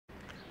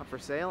for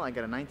sale. I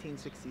got a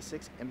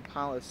 1966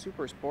 Impala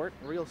Super Sport,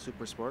 real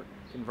Super Sport,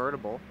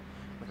 convertible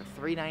with a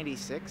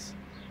 396.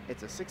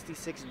 It's a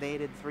 66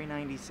 dated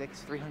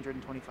 396,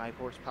 325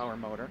 horsepower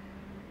motor,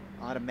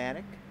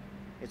 automatic.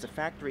 It's a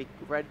factory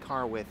red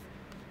car with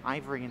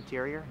ivory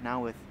interior,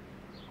 now with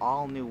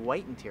all new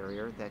white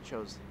interior that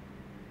shows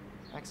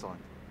excellent.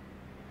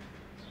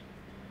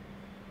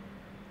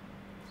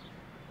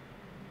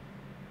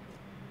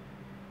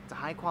 It's a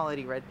high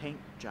quality red paint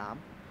job,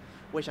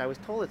 which I was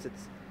told it's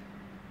its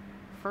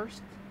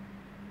first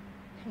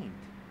paint.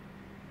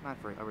 Not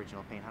for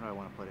original paint, how do I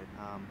want to put it?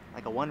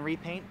 Like a one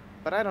repaint,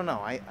 but I don't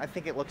know. I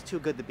think it looks too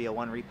good to be a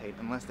one repaint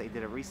unless they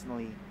did it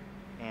recently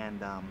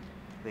and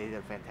they did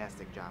a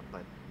fantastic job.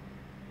 But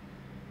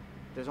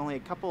there's only a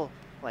couple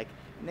like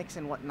nicks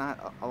and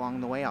whatnot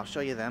along the way. I'll show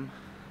you them.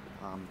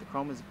 The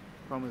chrome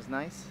is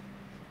nice,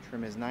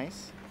 trim is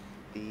nice,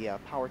 the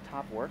power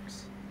top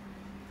works,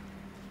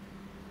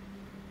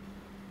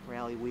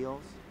 rally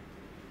wheels.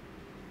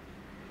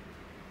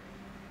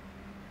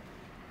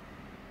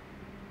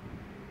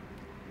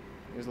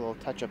 There's a little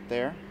touch up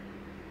there.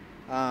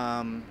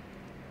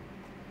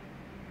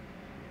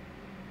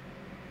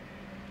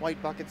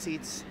 White bucket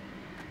seats,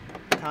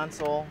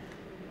 console.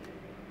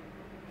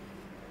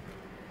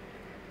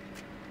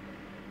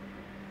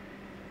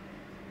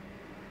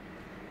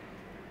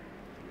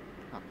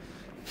 Huh.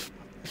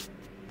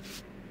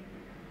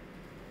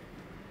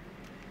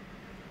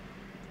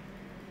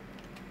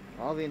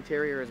 All the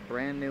interior is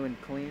brand new and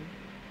clean.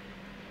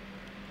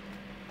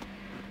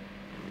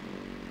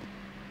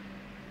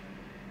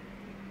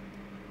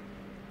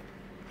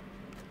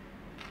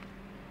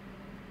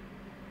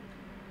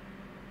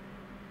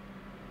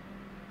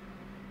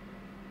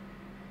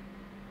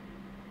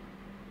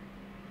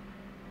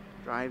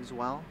 Drives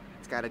well.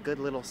 It's got a good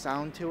little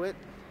sound to it.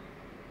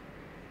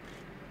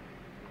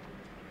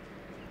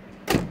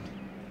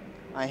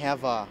 I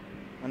have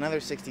another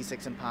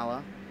 66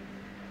 Impala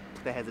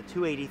that has a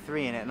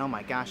 283 in it, and oh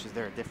my gosh, is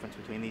there a difference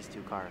between these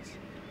two cars.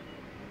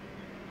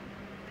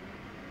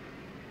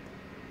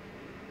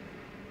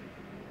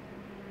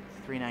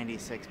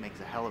 $396 makes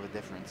a hell of a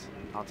difference,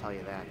 I'll tell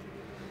you that.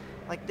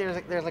 Like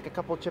there's like a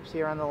couple chips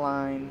here on the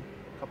line,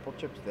 a couple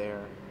chips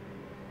there,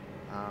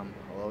 a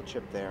little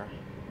chip there.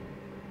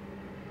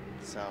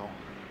 So,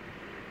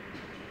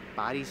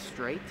 body's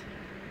straight.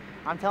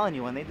 I'm telling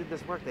you, when they did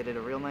this work, they did a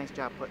real nice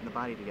job putting the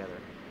body together.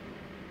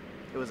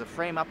 It was a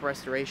frame-up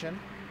restoration,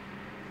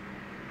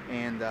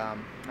 and a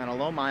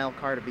low-mile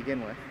car to begin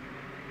with.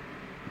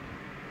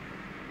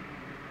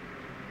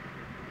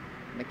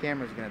 My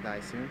camera's gonna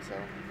die soon, so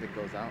if it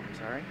goes out, I'm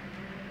sorry.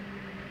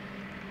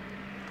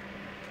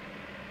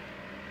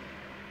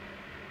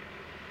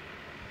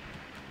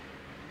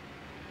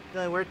 The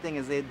only weird thing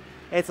is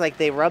it's like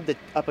they rubbed it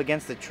up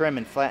against the trim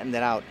and flattened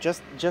it out,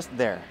 just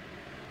there,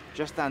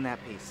 just on that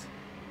piece.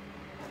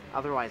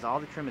 Otherwise, all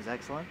the trim is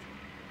excellent.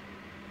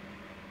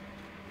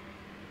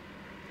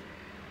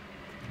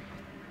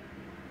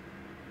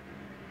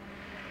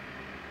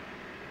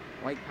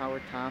 White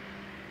power top,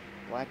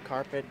 black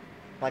carpet.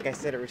 Like I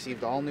said, it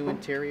received all new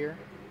interior.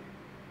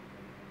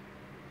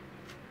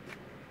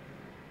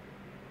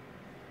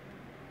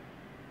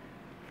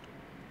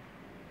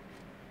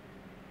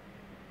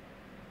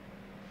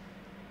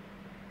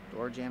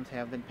 Door jambs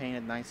have been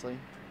painted nicely.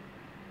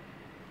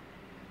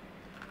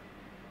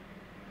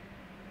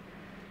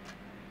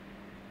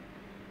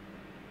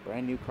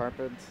 Brand new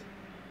carpets.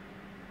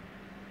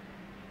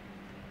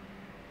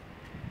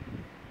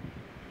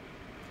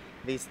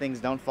 These things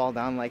don't fall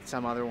down like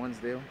some other ones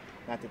do.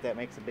 Not that that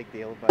makes a big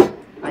deal, but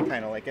I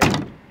kind of like it.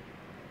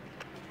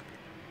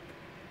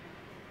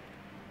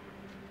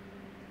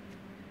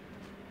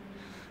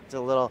 It's a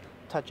little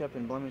touch up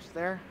and blemish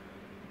there.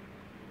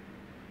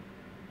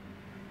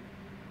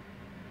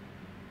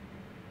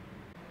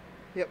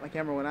 Yep, my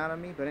camera went out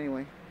on me, but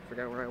anyway,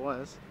 forgot where I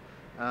was.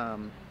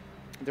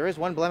 There is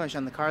one blemish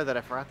on the car that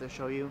I forgot to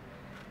show you,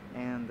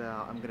 and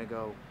I'm going to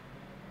go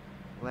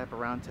lap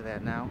around to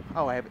that now.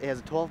 Oh, it has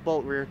a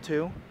 12-bolt rear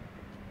too.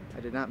 I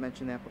did not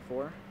mention that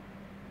before.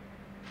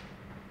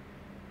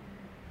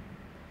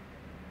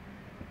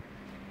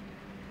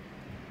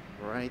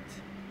 Right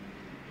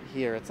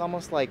here, it's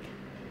almost like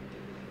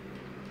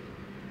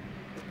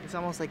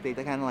they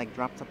kind of like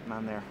dropped something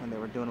on there when they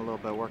were doing a little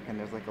bit of work, and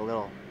there's like a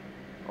little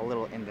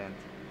indent,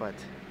 but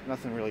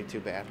nothing really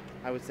too bad.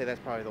 I would say that's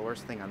probably the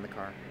worst thing on the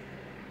car.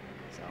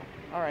 So,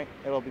 alright,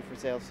 it'll be for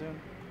sale soon.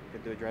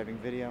 Could do a driving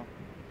video.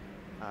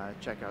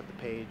 Check out the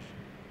page.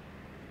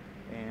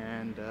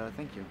 And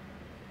thank you.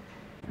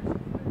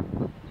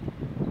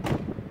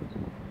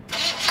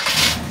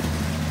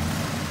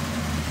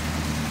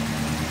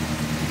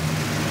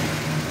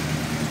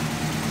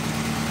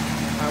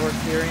 Power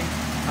steering,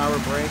 power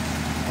brakes,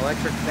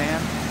 electric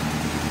fan.